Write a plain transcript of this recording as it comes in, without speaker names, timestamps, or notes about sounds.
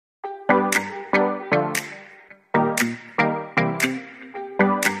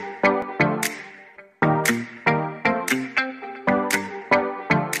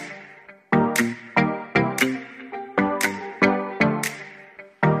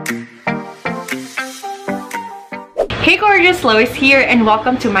Hey gorgeous, Lois here and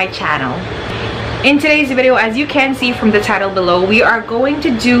welcome to my channel. In today's video, as you can see from the title below, we are going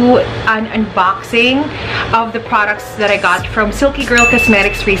to do an unboxing of the products that I got from Silkygirl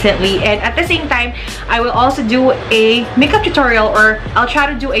Cosmetics recently, and at the same time I will also do a makeup tutorial, or I'll try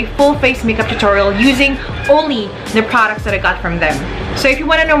to do a full face makeup tutorial using only the products that I got from them. So if you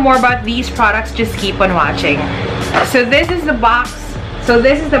want to know more about these products, just keep on watching. So this is the box.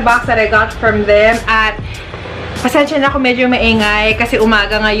 That I got from them. At pasensya na ako, medyo maingay kasi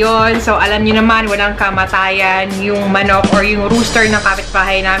umaga ngayon. So, alam niyo naman, walang kamatayan yung manok or yung rooster ng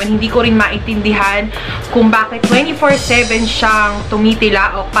kapitbahay namin. Hindi ko rin maintindihan kung bakit 24/7 siyang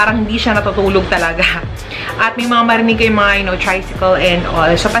tumitila o parang hindi siya natutulog talaga. At may mga marinig ko yung mga, tricycle and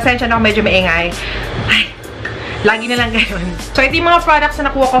all. So, pasensya na ako, medyo maingay. Ay, lagi na lang ganun. So, ito yung mga products na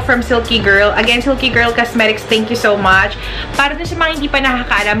nakuha ko from Silkygirl. Again, Silkygirl Cosmetics, thank you so much. Para dun sa mga hindi pa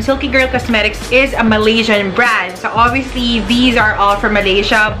nakakaalam, Silkygirl Cosmetics is a Malaysian brand. So, obviously, these are all from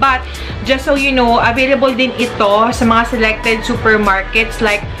Malaysia. But, just so you know, available din ito sa mga selected supermarkets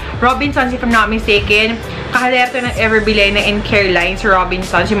like Robinsons, if I'm not mistaken. Kahalerto ng Everbile na in care line sa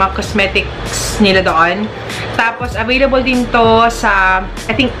Robinsons, yung mga cosmetics nila doon. Tapos, available din to sa,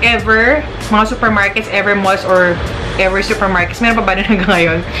 I think, mga supermarkets, Ever Malls, or Ever Supermarkets. Meron pa ba na hanggang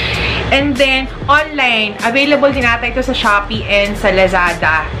ngayon? And then, online, available din ata ito sa Shopee and sa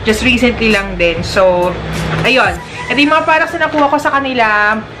Lazada. Just recently lang din. So, ayun. Ito yung mga products na nakuha ko sa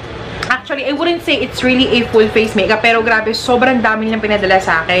kanila. Actually, I wouldn't say it's really a full face makeup, pero grabe, sobrang dami nilang pinadala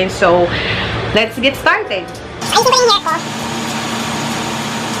sa akin. So, let's get started. Ayusin ko yung hair ko.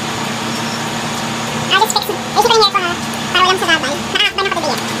 I'll just fix it. Ayusin ko yung hair ko, ha? Para walang sarabay. Nakaakban ako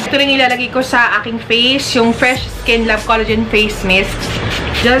today. Ito rin ilalagay ko sa aking face, yung Fresh Skin Lab Collagen Face Mist.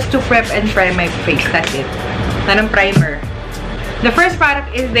 Just to prep and prime my face. That's it. Tanong primer. The first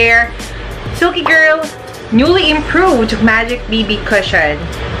product is their Silkygirl newly improved Magic BB Cushion.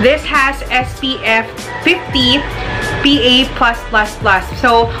 This has SPF 50 PA+++.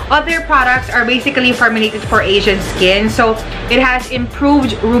 So, other products are basically formulated for Asian skin. So, it has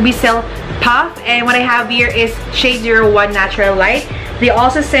improved Ruby Cell Puff. And what I have here is Shade 01 Natural Light. They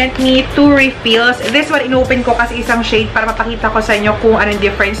also sent me 2 refills. This one, inopen ko kasi isang shade para mapakita ko sa inyo kung anong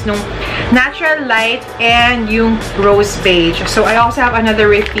difference nung Natural Light and yung Rose Beige. So, I also have another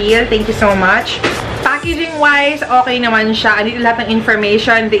refill. Thank you so much. Packaging-wise, okay naman siya. Andito lahat ng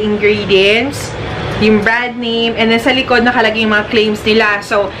information, the ingredients, yung brand name, and then sa likod nakalagay yung mga claims nila.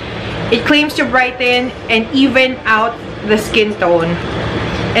 So, it claims to brighten and even out the skin tone.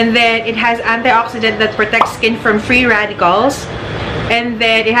 And then, it has antioxidant that protects skin from free radicals. And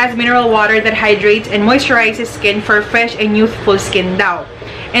then, it has mineral water that hydrates and moisturizes skin for fresh and youthful skin daw.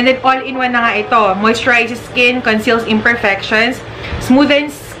 And then, all-in-one na nga ito. Moisturizes skin, conceals imperfections,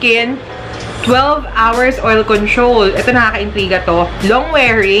 smoothens skin, 12 hours oil control. Ito, nakaka-intriga to. Long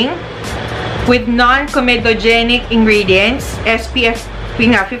wearing, with non-comedogenic ingredients, SPF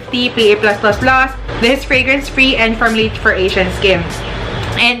 50, PA+++. This is fragrance-free and formulated for Asian skin.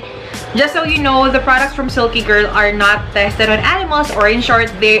 And just so you know, the products from Silkygirl are not tested on animals, or in short,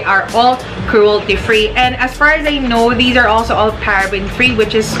 they are all cruelty-free. And as far as I know, these are also all paraben-free,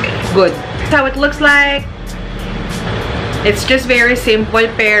 which is good. That's how it looks like. It's just very simple,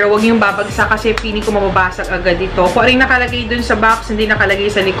 pero huwag yung babagsak kasi feeling ko mababasag agad ito. Kung ano yung nakalagay dun sa box, hindi nakalagay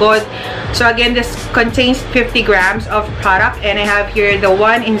sa likod. So again, this contains 50 grams of product, and I have here the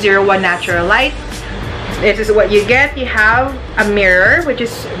 1 in 01 Natural Light. This is what you get. You have a mirror, which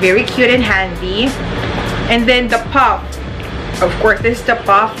is very cute and handy. And then the puff. Of course, this is the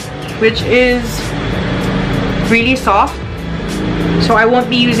puff, which is really soft. So I won't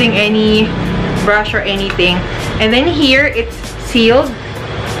be using any brush or anything. And then here, it's sealed.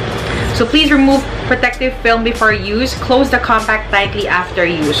 So please remove protective film before use. Close the compact tightly after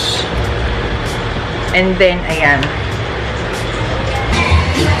use. And then, ayan.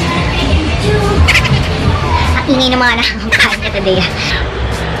 Ingay ng mga nakakakain ka today.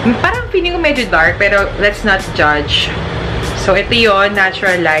 Parang feeling ko medyo dark, pero let's not judge. So, ito yon,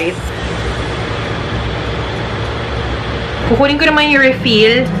 Natural Light. Kukunin ko naman yung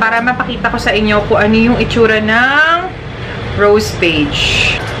refill para mapakita ko sa inyo kung ano yung itsura ng Rose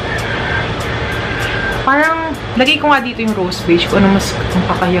Beige. Parang, lagay ko nga dito yung Rose Beige kung ano mas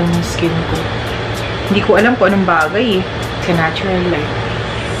kakayang ng skin ko. Hindi ko alam kung anong bagay eh. Sa Natural Light.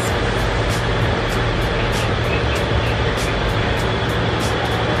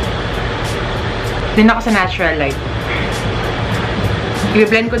 Din ako sa Natural Light.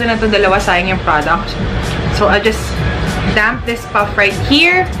 I-blend ko na lang itong dalawa, sayang yung product. So, I'll just damp this puff right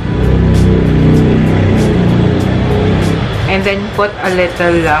here. And then put a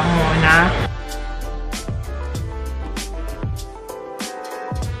little lang muna.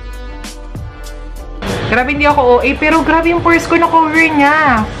 Grabe hindi ako OA, pero grabe yung pores ko na cover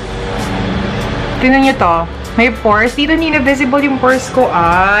niya. Tingnan nyo to. May pores. Dito hindi na visible yung pores ko.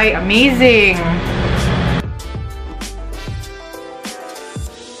 Ay, amazing!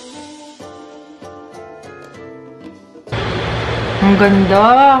 Ang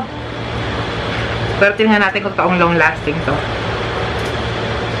ganda! Pero tingnan natin kung taong long lasting to.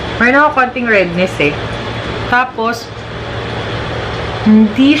 Mayroon ako konting redness eh. Tapos,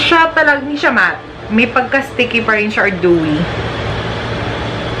 hindi siya matte. May pagka-sticky pa rin siya or dewy.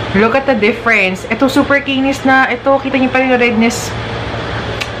 Look at the difference. Ito super kinis na. Ito, kita niyo pa rin yung redness.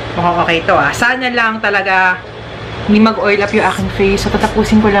 Mukhang okay ito ah. Sana lang talaga hindi mag-oil up yung aking face. So,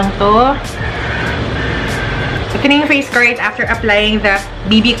 tatapusin ko lang to. Ito na yung face ko right after applying the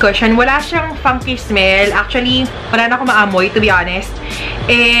BB cushion. Wala siyang funky smell. Actually, wala na akong maamoy, to be honest.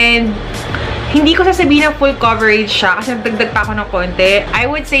 And hindi ko sasabihin na full coverage siya kasi nagdagdag pa ako ng konti. I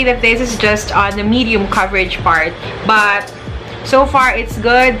would say that this is just on the medium coverage part. But, so far, it's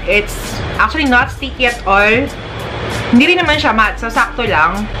good. It's actually not sticky at all. Hindi rin naman siya matte, so sakto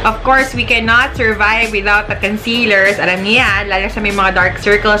lang. Of course, we cannot survive without the concealers. Alam niyo yan, lalo sa may mga dark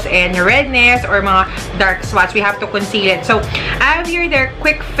circles and redness or mga dark spots, we have to conceal it. So, I have here their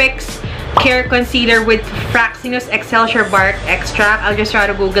Quick Fix Care Concealer with Fraxinus Excelsior Bark Extract. I'll just try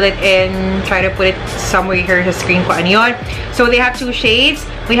to Google it and try to put it somewhere here sa screen ko ano yun. So, they have two shades.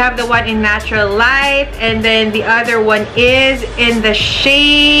 We have the one in Natural Light and then the other one is in the shade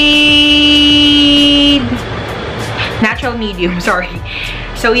Natural Medium, sorry.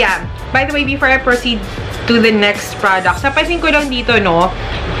 So, yeah. By the way, before I proceed to the next product, napansin ko lang dito, no,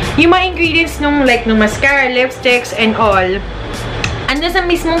 yung mga ingredients nung, like, nung mascara, lipsticks, and all, andyan sa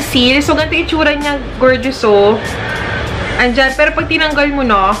mismong seal. So, ganito itsura niya, gorgeous, so. Andyan. Pero pag tinanggal mo,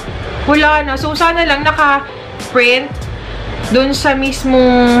 no, wala na. So, sana lang naka-print dun sa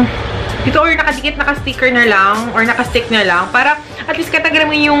mismong dito or nakadikit, naka-sticker na lang, or naka-stick na lang, para at least tanggalin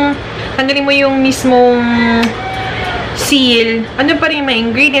mo yung mismong seal, ano pa rin yung mga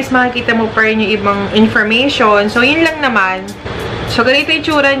ingredients, makikita mo pa rin yung ibang information. So, yun lang naman. So, ganito yung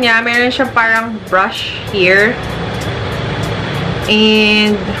tsura niya. Meron siyang parang brush here.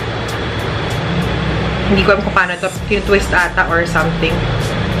 And, hindi ko alam kung paano ito. Tinutwist ata or something.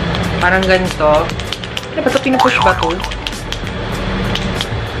 Parang ganito. Ano ba ito? Pinupush ba ito?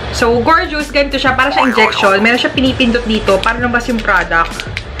 So, gorgeous. Ganito siya. Parang siya injection. Meron siya pinipindot dito para lumabas yung product.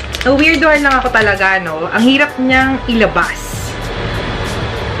 Na-weirdohan lang ako talaga, no? Ang hirap niyang ilabas.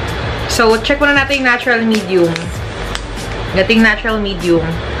 So, check muna natin yung natural medium. Gating natural medium.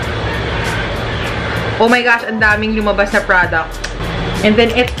 Oh my gosh, ang daming lumabas na product. And then,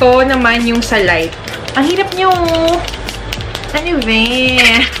 ito naman yung sa light. Ang hirap niyo! Ano ba?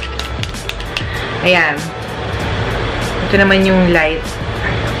 Ayan. Ito naman yung light.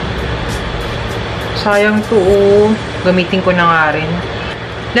 Sayang to, oh. Gamitin ko na nga rin.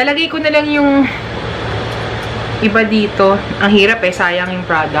 Lalagay ko na lang yung iba dito. Ang hirap eh. Sayang yung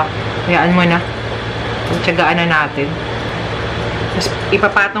product. Hayaan mo na. Pagtsagaan na natin. Tapos,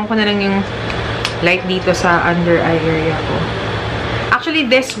 ipapatong ko na lang yung light dito sa under eye area ko. Actually,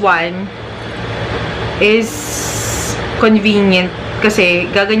 this one is convenient. Kasi,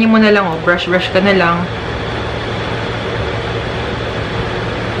 gaganyan mo na lang, oh. Brush ka na lang.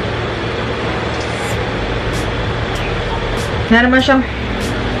 Na naman siyang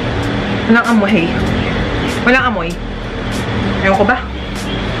walang amoy. Walang amoy. Ewan ko ba?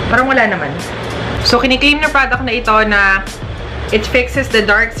 Parang wala naman. So, kiniklaim na product na ito na it fixes the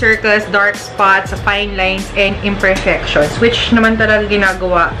dark circles, dark spots, fine lines, and imperfections. Which naman talaga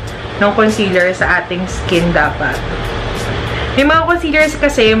ginagawa ng concealer sa ating skin dapat. May mga concealers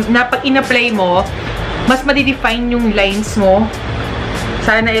kasi na pag in-apply mo, mas madidefine yung lines mo.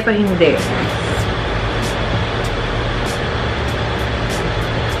 Sana ito hindi.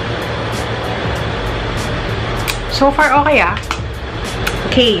 So far, okay ah.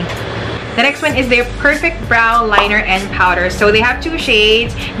 Okay. The next one is their Perfect Brow Liner and Powder. So, they have two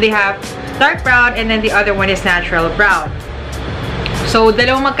shades. They have dark brown and then the other one is natural brown. So,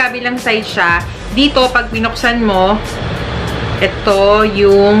 dalawang magkabilang size siya. Dito, pag binuksan mo, ito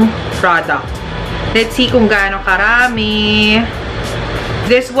yung product. Let's see kung gaano karami.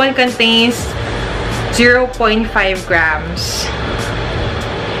 This one contains 0.5 grams.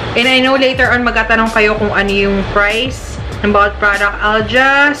 And I know later on magtatanong kayo kung ano yung price ng bawat product. I'll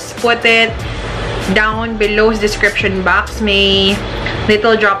just put it down below the description box. May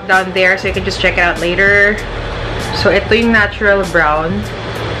little drop down there so you can just check it out later. So, ito yung natural brown.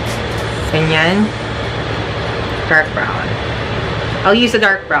 Ganyan. Dark brown. I'll use the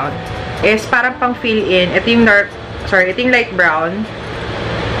dark brown. Is parang pang fill in. Ito yung ito yung light brown.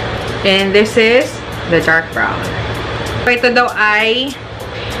 And this is the dark brown. So, ito daw ay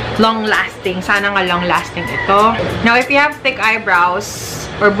long-lasting. Sana nga long-lasting ito. Now, if you have thick eyebrows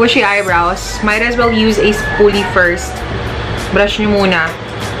or bushy eyebrows, might as well use a spoolie first. Brush nyo muna.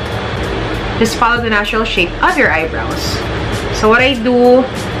 Just follow the natural shape of your eyebrows. So, what I do,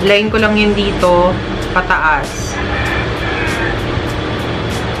 line ko lang yun dito, pataas.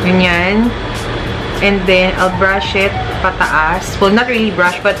 Ganyan. And then, I'll brush it pataas. Well, not really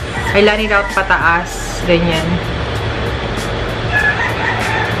brush, but I line it out pataas. Ganyan.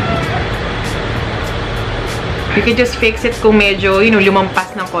 You can just fix it kung medyo, you know,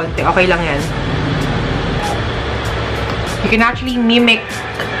 lumampas ng konti. Okay lang yan. You can actually mimic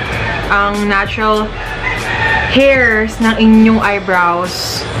ang natural hairs ng inyong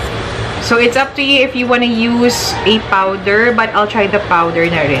eyebrows. So, it's up to you if you wanna use a powder, but I'll try the powder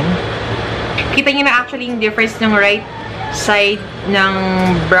na rin. Kita nyo na actually yung difference ng right side ng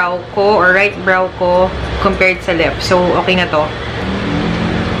brow ko or right brow ko compared sa left. So, okay na to.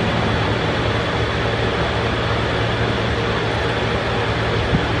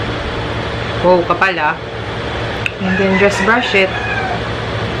 Wow, kapal ah. And then, just brush it.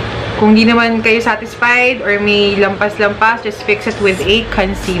 Kung di naman kayo satisfied or may lampas-lampas, just fix it with a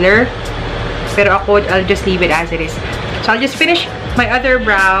concealer. Pero ako, I'll just leave it as it is. So, I'll just finish my other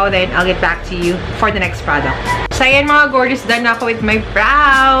brow, then I'll get back to you for the next product. So, ayan mga gorgeous, done ako with my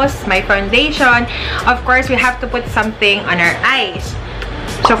brows, my foundation. Of course, we have to put something on our eyes.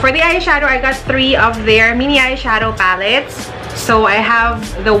 So, for the eyeshadow, I got 3 of their mini eyeshadow palettes. So, I have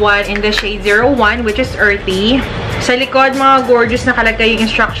the one in the shade 01, which is earthy. Sa likod, mga gorgeous, nakalagay yung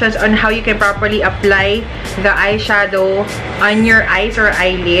instructions on how you can properly apply the eyeshadow on your eyes or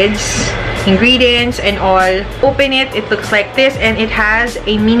eyelids. Ingredients and all. Open it, it looks like this, and it has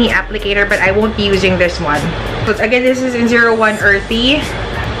a mini applicator, but I won't be using this one. So, again, this is in 01 earthy.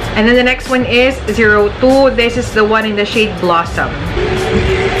 And then the next one is 02. This is the one in the shade Blossom.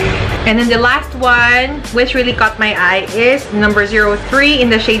 And then the last one, which really caught my eye, is number 03 in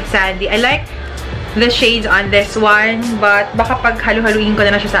the shade Sandy. I like the shades on this one, but baka pag halu-haluin ko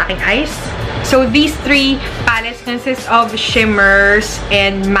na siya sa aking eyes. So these 3 palettes consist of shimmers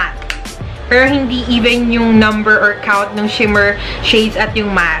and matte. Pero hindi even yung number or count ng shimmer shades at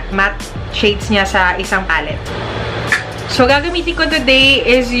yung matte shades niya sa isang palette. So gagamitin ko today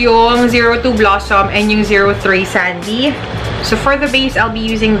is yung 02 Blossom and yung 03 Sandy. So, for the base, I'll be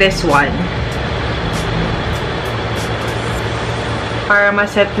using this one. Para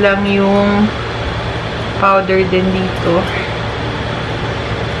maset lang yung powder din dito.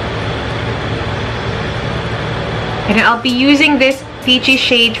 And I'll be using this peachy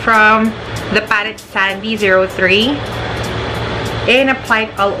shade from the palette Sandy 03 and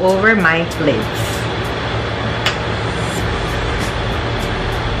apply it all over my lids.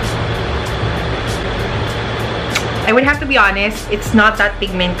 I would have to be honest, it's not that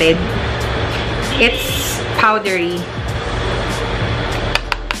pigmented. It's powdery.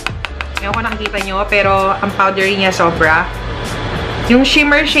 Ngayon ko nakikita nyo, pero ang powdery niya sobra. Yung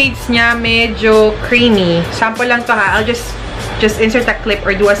shimmer shades niya medyo creamy. Sample lang to ha. I'll just insert a clip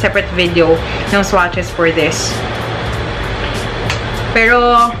or do a separate video ng swatches for this.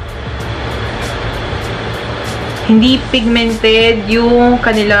 Pero hindi pigmented yung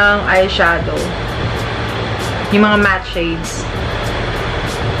kanilang eyeshadow. Yung mga matte shades.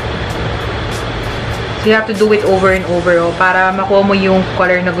 So, you have to do it over and over, oh, para makuha mo yung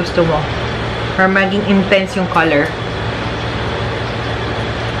color na gusto mo. Or maging intense yung color.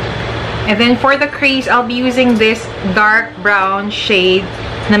 And then, for the crease, I'll be using this dark brown shade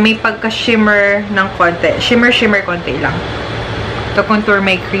na may pagka-shimmer ng konti. Shimmer konti lang. To contour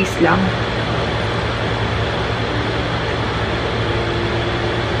my crease lang.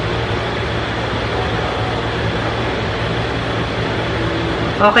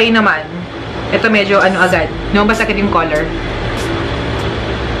 Okay naman. Ito medyo ano agad. Lumabas agad yung color.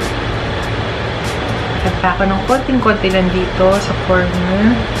 At pa ako ng konting-konti lang dito sa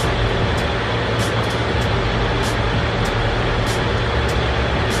corner.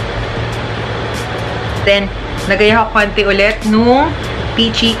 Then, lagay ako konti ulit nung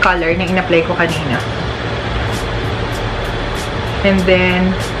peachy color na in-apply ko kanina. And then,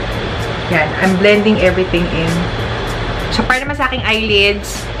 yan. I'm blending everything in. So, para naman sa aking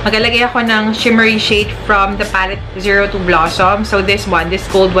eyelids, maglalagay ako ng shimmery shade from the palette 02 Blossom. So, this one, this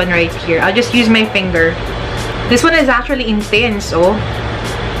gold one right here. I'll just use my finger. This one is actually intense, oh.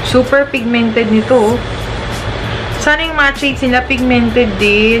 Super pigmented nito, oh. Sana yung matte shades nila pigmented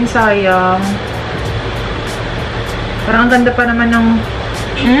din. Sayang. Parang ang ganda pa naman ng...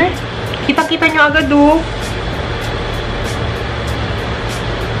 Kita-kita nyo agad, oh.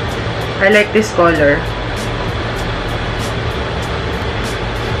 I like this color.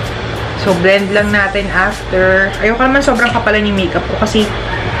 So, blend lang natin after. Ayoko naman sobrang kapalan yung makeup ko kasi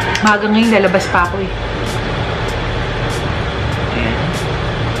maga ngayon lalabas pa ako eh. Ayan.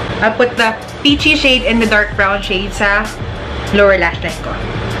 I'll put the peachy shade and the dark brown shade sa lower lash line ko.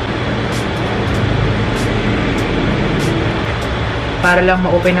 Para lang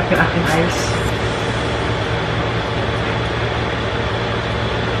ma-open up yung aking eyes.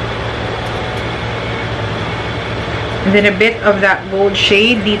 And then a bit of that gold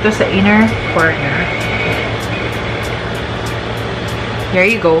shade dito sa inner corner. There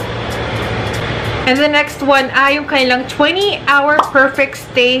you go. And the next one ay yung kanilang 20-hour perfect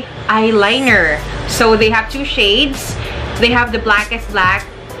stay eyeliner. So they have two shades. They have the blackest black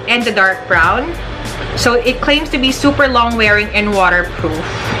and the dark brown. So it claims to be super long wearing and waterproof.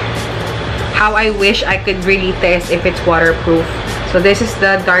 How I wish I could really test if it's waterproof. So this is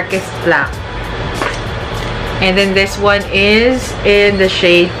the darkest black. And then this one is in the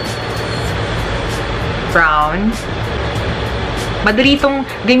shade brown. Madali itong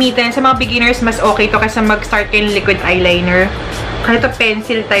gamitin. Sa mga beginners, mas okay to kasi mag-start kayo ng liquid eyeliner. Kasi ito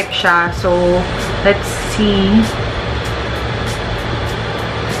pencil type siya. So, let's see.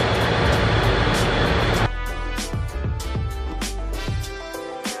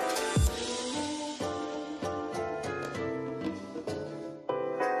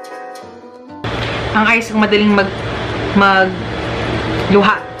 Ang eyes ko madaling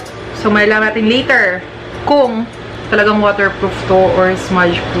magluha. So, malalaman natin later kung talagang waterproof to or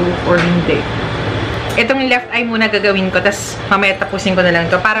smudge proof or hindi. Itong left eye muna gagawin ko, tapos mamaya tapusin ko na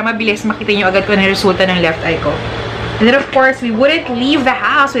lang to para mabilis makita nyo agad kung ano yung resulta ng left eye ko. And then, of course, we wouldn't leave the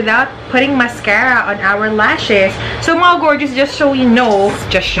house without putting mascara on our lashes. So, mga gorgeous, just so you know,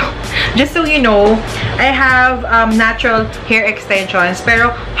 I have natural hair extensions, pero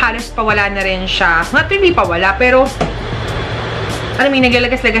halos pawala na rin siya. Not really pawala, pero alam mo,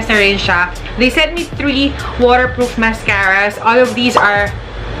 naglalagas-lagas na rin siya. They sent me 3 waterproof mascaras. All of these are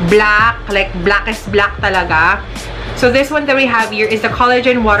black, like blackest black talaga. So this one that we have here is the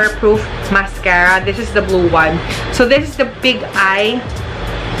collagen waterproof mascara. This is the blue one. So this is the big eye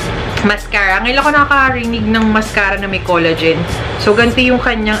mascara. Ngayon ako nakakarinig ng mascara na may collagen. So ganito yung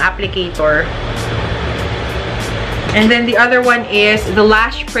kanyang applicator. And then the other one is the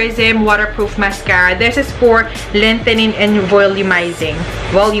Lash Prism waterproof mascara. This is for lengthening and volumizing.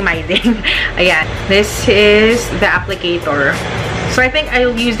 Ayan. This is the applicator. So I think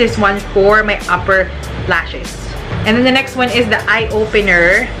I'll use this one for my upper lashes. And then the next one is the eye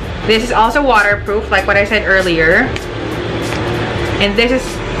opener. This is also waterproof, like what I said earlier. And this is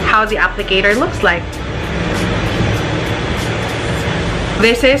how the applicator looks like.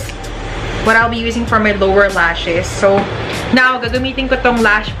 This is what I'll be using for my lower lashes. So, now, gagamitin ko tong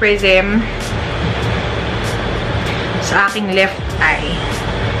Lash Prism sa aking left eye.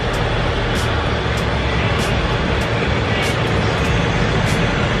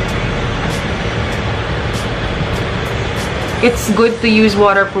 It's good to use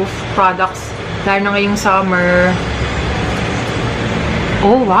waterproof products, lalo na ngayong summer.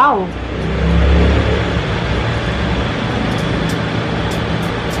 Oh, wow!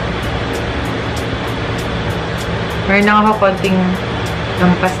 Meron na ako konting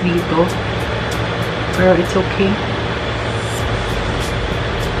lampas dito. Pero it's okay.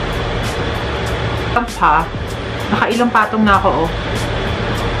 Pa. Nakailang patong na ako, oh.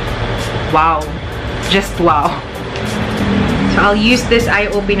 Wow. Just wow. So, I'll use this eye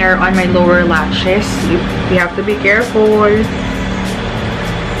opener on my lower lashes. You have to be careful.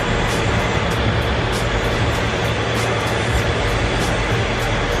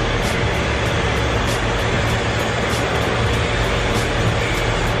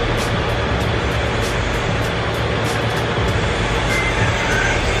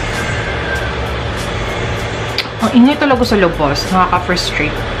 Ang ingay talaga sa labas.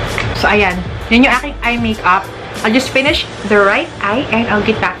 Nakaka-frustrate. So, ayan. Yan yung aking eye makeup. I'll just finish the right eye and I'll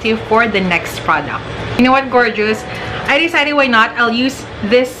get back to you for the next product. You know what, gorgeous? I decided why not. I'll use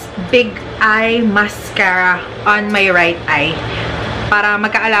this big eye mascara on my right eye. Para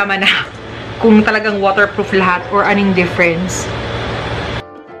magkaalaman na kung talagang waterproof lahat or anong difference.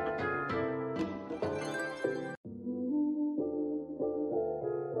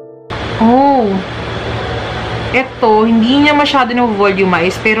 Oh! Ito, hindi niya masyado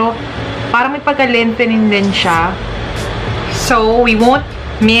na-volumize, pero parang may pagka-lengthening din siya. So, we won't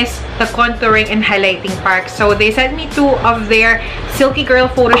miss the contouring and highlighting part. So, they sent me 2 of their Silkygirl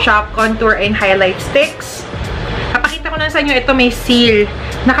Photoshop contour and highlight sticks. Napakita ko na sa inyo, ito may seal.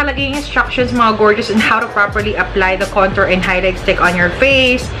 Nakalagay yung instructions, mga gorgeous, on how to properly apply the contour and highlight stick on your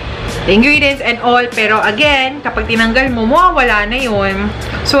face. the ingredients and all. Pero again, kapag tinanggal mo, mawawala na yun.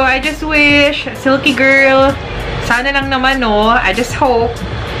 So, I just wish, Silkygirl, sana lang naman, no? I just hope,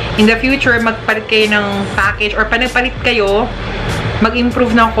 in the future, magpalit kayo ng package or panagpalit kayo,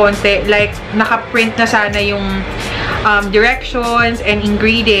 mag-improve ng konti. Like, naka-print na sana yung directions and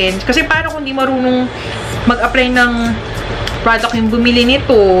ingredients. Kasi paano kung di marunong mag-apply ng product yung bumili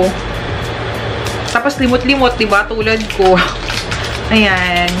nito? Tapos limot-limot, diba? Tulad ko.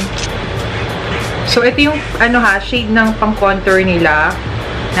 Ayan. So, ito yung, shade ng pang-contour nila.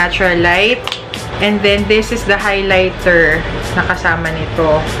 Natural light. And then, this is the highlighter na kasama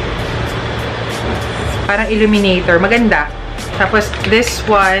nito. Parang illuminator. Maganda. Tapos, this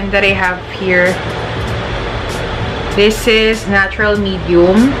one that I have here. This is natural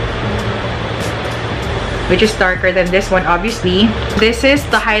medium. Which is darker than this one, obviously. This is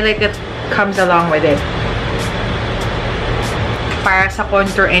the highlight that comes along with it. Para sa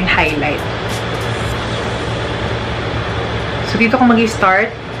contour and highlight. So, dito ko mag-start.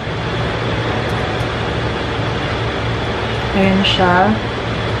 Ayan siya.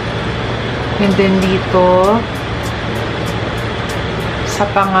 And then dito. Sa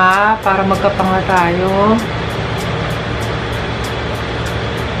panga, para magkapanga tayo.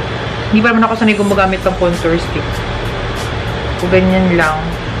 Hindi pa naman ako sanay gumagamit ng contour stick. O ganyan lang.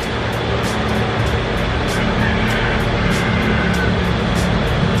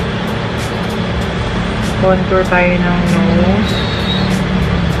 Contour tayo ng nose.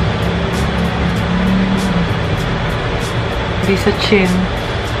 Di sa chin.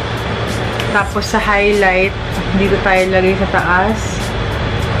 Tapos sa highlight, dito tayo lagay sa taas.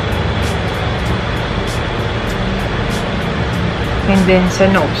 And then sa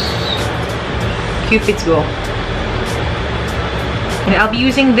nose. Cupid's bow. And I'll be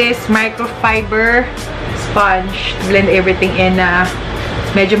using this microfiber sponge to blend everything in na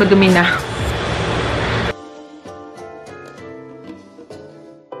medyo madumi na.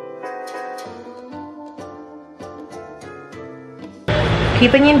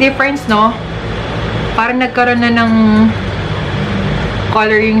 Kita niyo yung difference, no? Parang nagkaroon na ng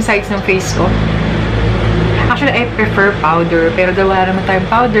color yung sides ng face ko. Actually, I prefer powder. Pero wala naman tayong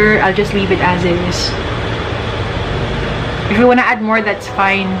powder. I'll just leave it as is. If you wanna add more, that's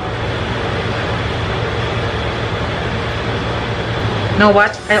fine. Know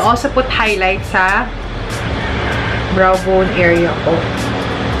what? I also put highlight sa brow bone area ko.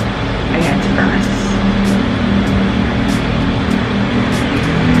 Ayan, sa taas.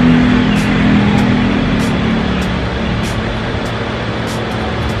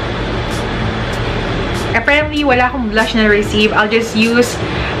 Apparently, wala akong blush na receive. I'll just use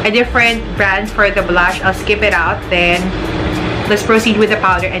a different brand for the blush. I'll skip it out. Then, let's proceed with the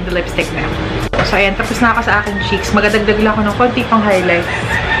powder and the lipstick na. So, ayan. Tapos na ako sa aking cheeks. Magadagdag lang ako ng konti pang highlight.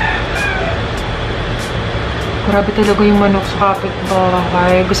 Grabe talaga yung manok sa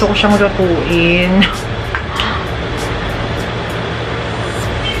kapitbahay. Gusto ko siyang lutuin.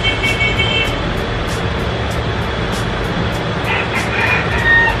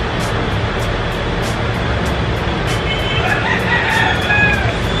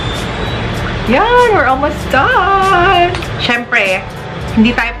 Yan! We're almost done! Siyempre,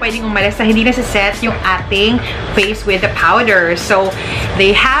 hindi tayo pwedeng umalis sa hindi nasa-set yung ating face with the powder. So,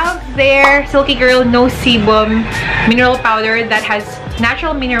 they have their Silkygirl No Sebum Mineral Powder that has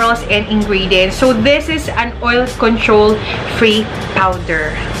natural minerals and ingredients. So, this is an oil control-free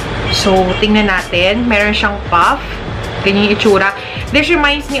powder. So, tingnan natin. Meron siyang puff. Ganyan yung itsura. This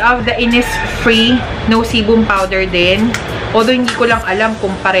reminds me of the Innisfree No Sebum powder din. Although, hindi ko lang alam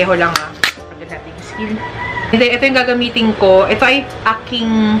kung pareho lang And then, ito yung gagamitin ko. Ito ay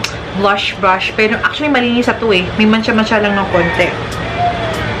aking blush brush. Pero actually, malinis na ito eh. May mancha-mancha lang ng konti.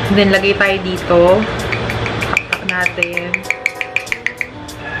 And then, lagay tayo dito. Tap natin.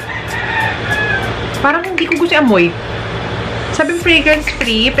 Parang hindi ko gusto amoy. Sabi fragrance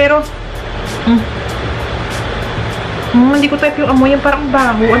free, pero hindi ko type yung amoy. Yung parang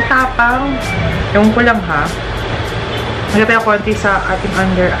baho. Ang tapang. Ewan ko lang ha. Maganda tayo konti sa ating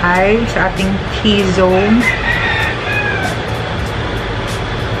under eye, sa ating T-zone.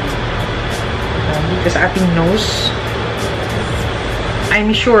 Dito sa ating nose.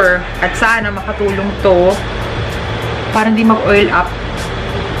 I'm sure at sana makatulong to para hindi mag-oil up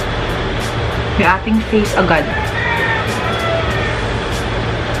yung ating face agad.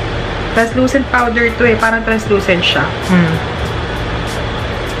 Translucent powder to eh. Parang translucent siya.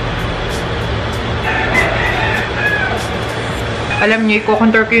 Alam nyo,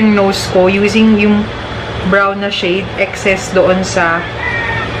 i-contour ko yung nose ko using yung brown na shade excess doon sa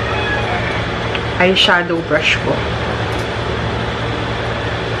eyeshadow brush ko.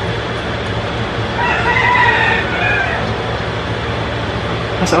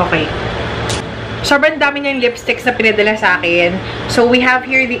 Mas okay. Sobrang dami niyang lipsticks na pinadala sa akin. So, we have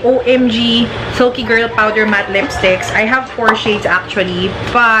here the OMG Silkygirl Powder Matte Lipsticks. I have 4 shades actually.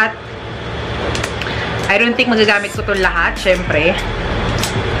 But, I don't think magagamit ko ito lahat, syempre.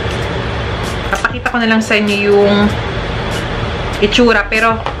 Papakita ko na lang sa inyo yung itsura.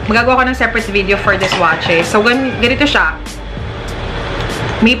 Pero, magagawa ko ng separate video for this swatches. So, ganito siya.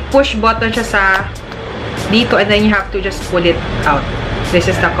 May push button siya sa dito and then you have to just pull it out. This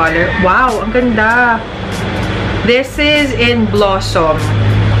is the color. Wow, ang ganda. This is in Blossom.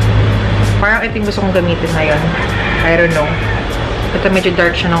 Parang ito yung gusto kong gamitin na yun. I don't know. Ito medyo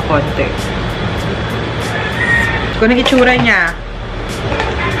dark siya ng konti. Kung ang itsura niya.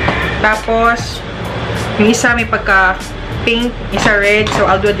 Tapos, yung isa may pagka pink, isa red. So,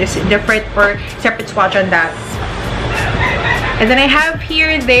 I'll do this different or separate swatch on that. And then I have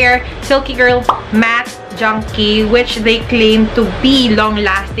here their Silkygirl Matte Junkie, which they claim to be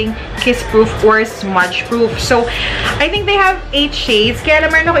long-lasting, kiss-proof, or smudge-proof. So, I think they have 8 shades. Kaya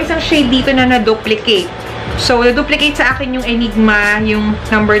naman ako isang shade dito na na-duplicate. So, na-duplicate sa akin yung Enigma, yung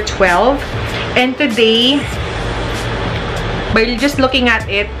number 12. And today, by just looking at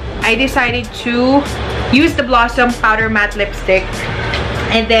it, I decided to use the Blossom Powder Matte Lipstick.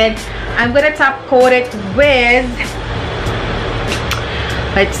 And then, I'm gonna top coat it with...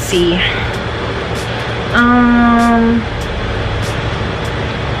 Let's see. I'm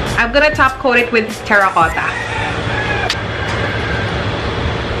gonna top coat it with terracotta.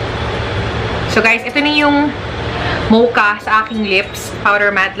 So guys, ito na yung mocha sa aking lips,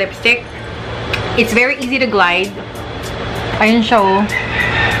 powder matte lipstick. It's very easy to glide. Ayun siya oh.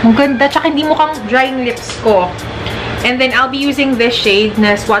 Ang ganda, tsaka hindi mukhang drying lips ko. And then I'll be using this shade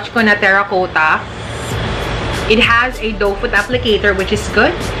na swatch ko na terracotta. It has a doe foot applicator, which is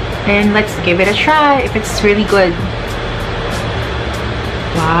good. And let's give it a try if it's really good.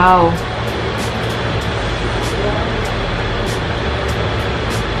 Wow.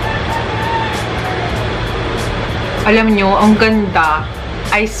 Alam nyo, ang ganda.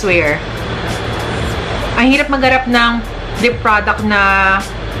 I swear. Ang hirap magharap ng lip product na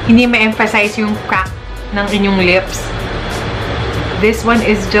hindi ma-emphasize yung crack ng inyong lips. This one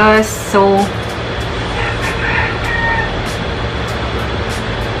is just so...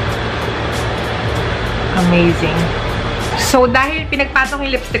 amazing. So, dahil pinagpatong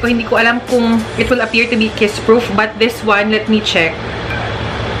yung lipstick ko, hindi ko alam kung it will appear to be kiss-proof. But this one, let me check.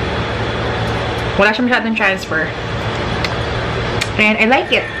 Wala siya masyadong transfer. And I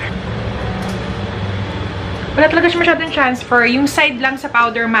like it. Wala talaga siya masyadong transfer. Yung side lang sa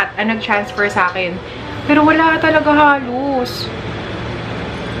powder matte ang nag-transfer sa akin. Pero wala talaga halos.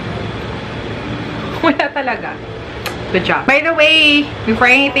 Wala talaga. Good job. By the way,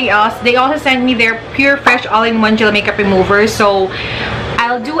 before anything else, they also sent me their Pure Fresh All-in-One Gel Makeup Remover. So,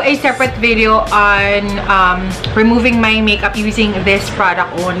 I'll do a separate video on removing my makeup using this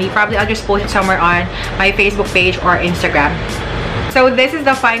product only. Probably I'll just post it somewhere on my Facebook page or Instagram. So, this is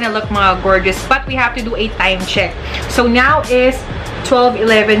the final look, mga gorgeous. But we have to do a time check. So, now is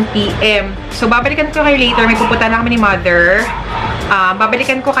 12:11 p.m. So, babalikan ko kayo later. May pupunta na kami ni Mother.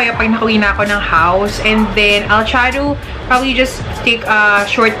 Babalikan ko kayo pag nakauwi na ako ng house. And then, I'll try to probably just take a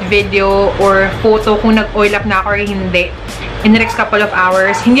short video or photo kung nag-oil up na ako or hindi in the next couple of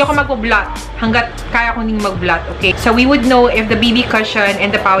hours. Hindi ako mag-blot hanggat kaya ko hindi mag-blot, okay? So, we would know if the BB cushion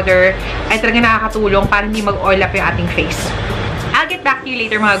and the powder ay talaga nakakatulong para hindi mag-oil up yung ating face. I'll get back to you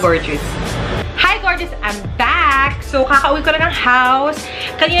later, mga gorgeous. Hi, gorgeous! I'm back! So, kakauwi ko na ng house.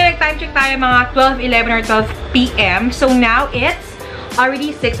 Kanina nag-time check tayo mga 12:11 or 12 p.m. So, now it's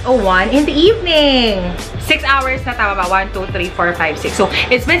already 6:01 in the evening. 6 hours na, tama ba? 1, 2, 3, 4, 5, 6. So,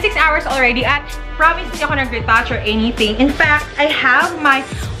 it's been 6 hours already at promise hindi ako nag-retouch or anything. In fact, I have my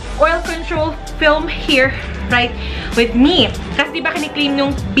oil control film here right with me. Kasi diba kiniklaim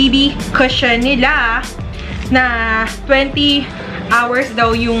yung BB cushion nila na 20 hours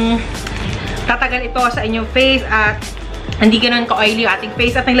daw yung tatagal ito sa inyong face at hindi ganun ka-oily yung ating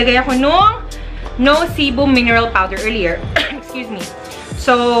face. At naglagay ako nung No Sebum Mineral Powder earlier. Excuse me.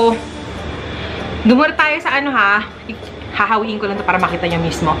 So, dumura tayo sa ano ha. Hahawiin ko lang to para makita nyo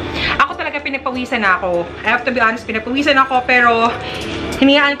mismo. Ako talaga pinagpawisan na ako. I have to be honest, pinagpawisan ako pero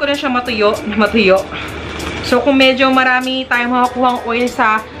hiniyaan ko na siya matuyo. So, kung medyo marami tayong makakuhang oil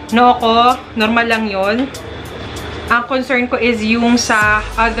sa noo ko, normal lang yon. Ang concern ko is yung sa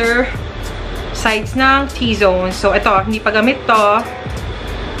other sides ng T-zone. So, ito, hindi pa gamit to.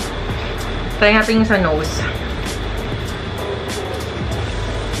 Try natin yung sa nose.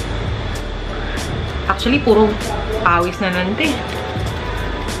 Actually, puro pawis na nante.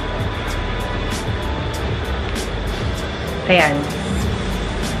 Ayan.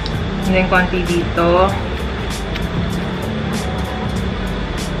 And then, konti dito.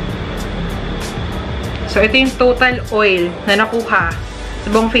 So, ito yung total oil na nakuha sa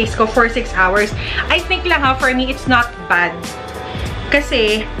buong face ko for 6 hours. I think lang ha, for me, it's not bad.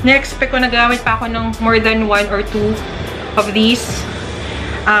 Kasi, na-expect ko nagamit pa ako ng more than 1 or 2 of these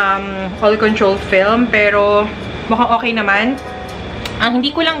oil control film. Pero, mukhang okay naman. Ang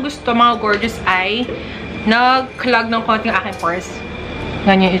hindi ko lang gusto, mga gorgeous, ay nag-clog ng konti yung aking pores.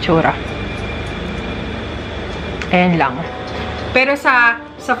 Ganyan yung itsura. Ayan lang. Pero sa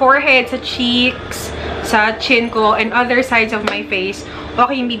forehead, sa cheeks, sa chin ko, and other sides of my face,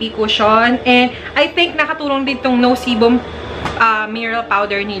 okay yung BB cushion. And I think nakatulong din itong No Sebum mineral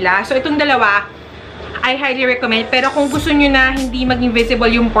powder nila. So, itong dalawa, I highly recommend. Pero kung gusto nyo na hindi maging visible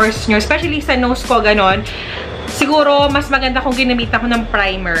yung pores nyo, especially sa nose ko, ganon, siguro, mas maganda kung ginamit ako ng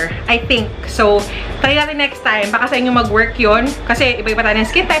primer. I think. So, try natin next time. Baka sa inyo mag-work yun. Kasi, iba-iba tayo ng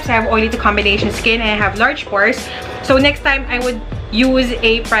skin types. I have oily to combination skin and I have large pores. So, next time, I would use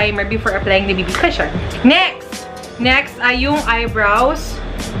a primer before applying the BB cushion. Next! Next ay yung eyebrows.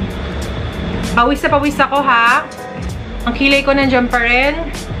 Pawis na pawis ako, ha? Ang kilay ko nandiyan pa rin.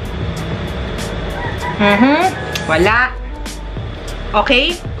 Wala.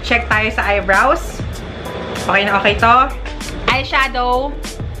 Okay. Check tayo sa eyebrows. Okay na okay to. Eyeshadow.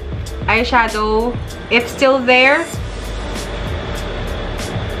 Eyeshadow. It's still there.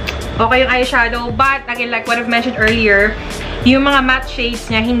 Okay yung eyeshadow. But, again, like what I've mentioned earlier, yung mga matte shades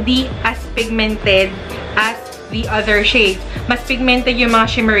niya, hindi as pigmented as the other shades. Mas pigmented yung mga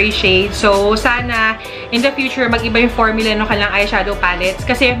shimmery shades. So, sana, in the future, mag-iba yung formula ng kanilang eyeshadow palettes.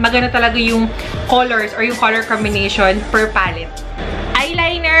 Kasi, maganda talaga yung colors or yung color combination per palette.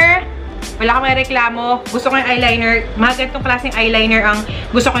 Eyeliner. Wala akong may reklamo. Gusto ko yung eyeliner. Mga ganitong klaseng eyeliner ang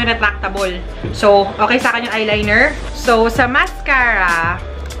gusto ko yung retractable. So, okay sa akin yung eyeliner. So, sa mascara,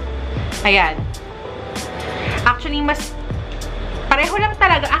 ayan. Actually, mas pareho lang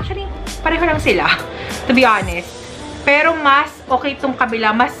talaga. Actually, pareho lang sila. To be honest. Pero mas okay itong kabila.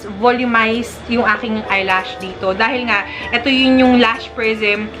 Mas volumized yung aking eyelash dito. Dahil nga, ito yun yung Lash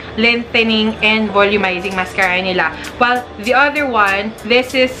Prism lengthening and volumizing mascara nila. While the other one,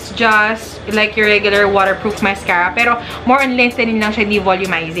 this is just like your regular waterproof mascara. Pero more on lengthening lang siya, hindi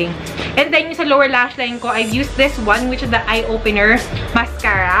volumizing. And then yung sa lower lash line ko, I've used this one, which is the Eye Opener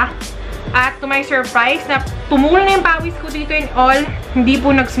Mascara. At to my surprise, na tumulong na yung pawis ko dito and all, hindi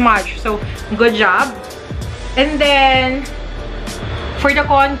po nag-smudge. So, good job. And then, for the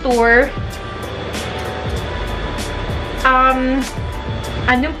contour,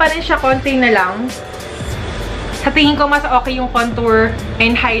 andun pa rin siya, konti na lang. Sa tingin ko, mas okay yung contour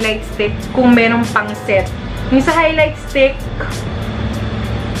and highlight stick kung merong pang set. Yung sa highlight stick,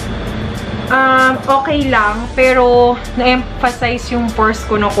 okay lang, pero na-emphasize yung pores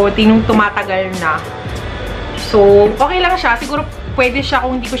ko na konti nung tumatagal na. So, okay lang siya. Siguro, pwede siya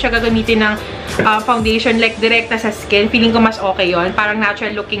kung hindi ko siya gagamitin ng foundation like direkta sa skin. Feeling ko mas okay yon. Parang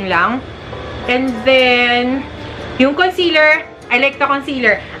natural looking lang. And then, yung concealer, I like the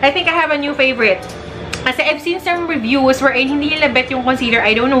concealer. I think I have a new favorite. Kasi I've seen some reviews wherein hindi nila bet yung concealer.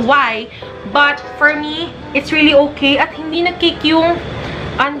 I don't know why. But for me, it's really okay. At hindi nag-cake yung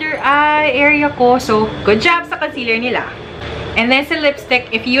under eye area ko. So, good job sa concealer nila. And then sa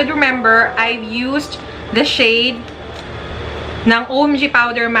lipstick, if you'd remember, I've used the shade ng OMG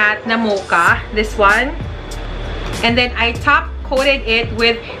Powder Matte na Mocha. This one. And then, I top-coated it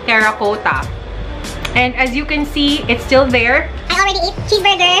with terracotta. And as you can see, it's still there. I already ate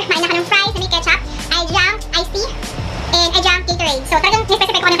cheeseburger, main ako ng fries, na may ketchup. I drank iced tea, and I drank Gatorade. So, talagang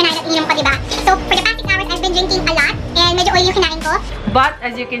specific ko ano kinain at ininom ko, diba? So, for the past 6 hours, I've been drinking a lot, and medyo oily yung kinain ko. But,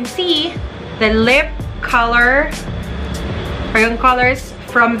 as you can see, the lip color, or yung colors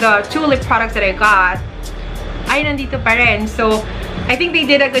from the 2 lip products that I got, ay nandito pa rin. So, I think they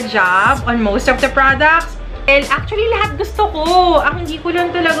did a good job on most of the products. And actually, lahat gusto ko. Ang hindi ko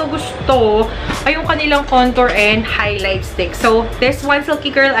lang talaga gusto ay yung kanilang contour and highlight stick. So, this one,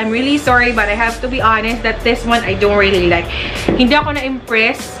 Silkygirl, I'm really sorry, but I have to be honest that this one, I don't really like. Hindi ako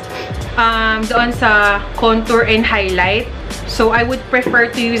na-impress doon sa contour and highlight. So, I would prefer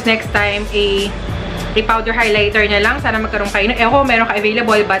to use next time a powder highlighter na lang. Sana magkaroon kayo. Ewan ko, meron ka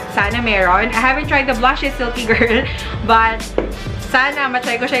available, but sana meron. I haven't tried the blushes, Silkygirl, but sana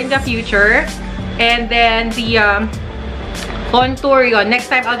matry ko siya in the future. And then, the contour yun. Next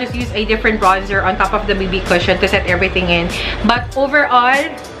time, I'll just use a different bronzer on top of the BB cushion to set everything in. But overall,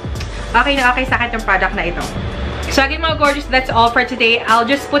 okay na okay sa akin itong product na ito. So again, mga gorgeous, that's all for today. I'll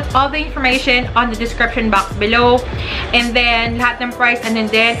just put all the information on the description box below. And then, lahat ng price. And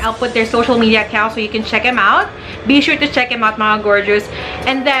then, I'll put their social media accounts so you can check them out. Be sure to check them out, mga gorgeous.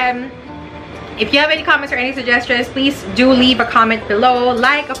 And then, If you have any comments or any suggestions, please do leave a comment below.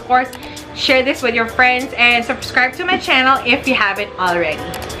 Like, of course, share this with your friends, and subscribe to my channel if you haven't already.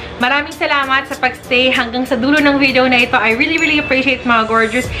 Maraming salamat sa pagstay hanggang sa dulo ng video na ito. I really appreciate, mga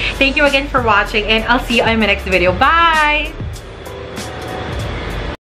gorgeous. Thank you again for watching, and I'll see you on my next video. Bye!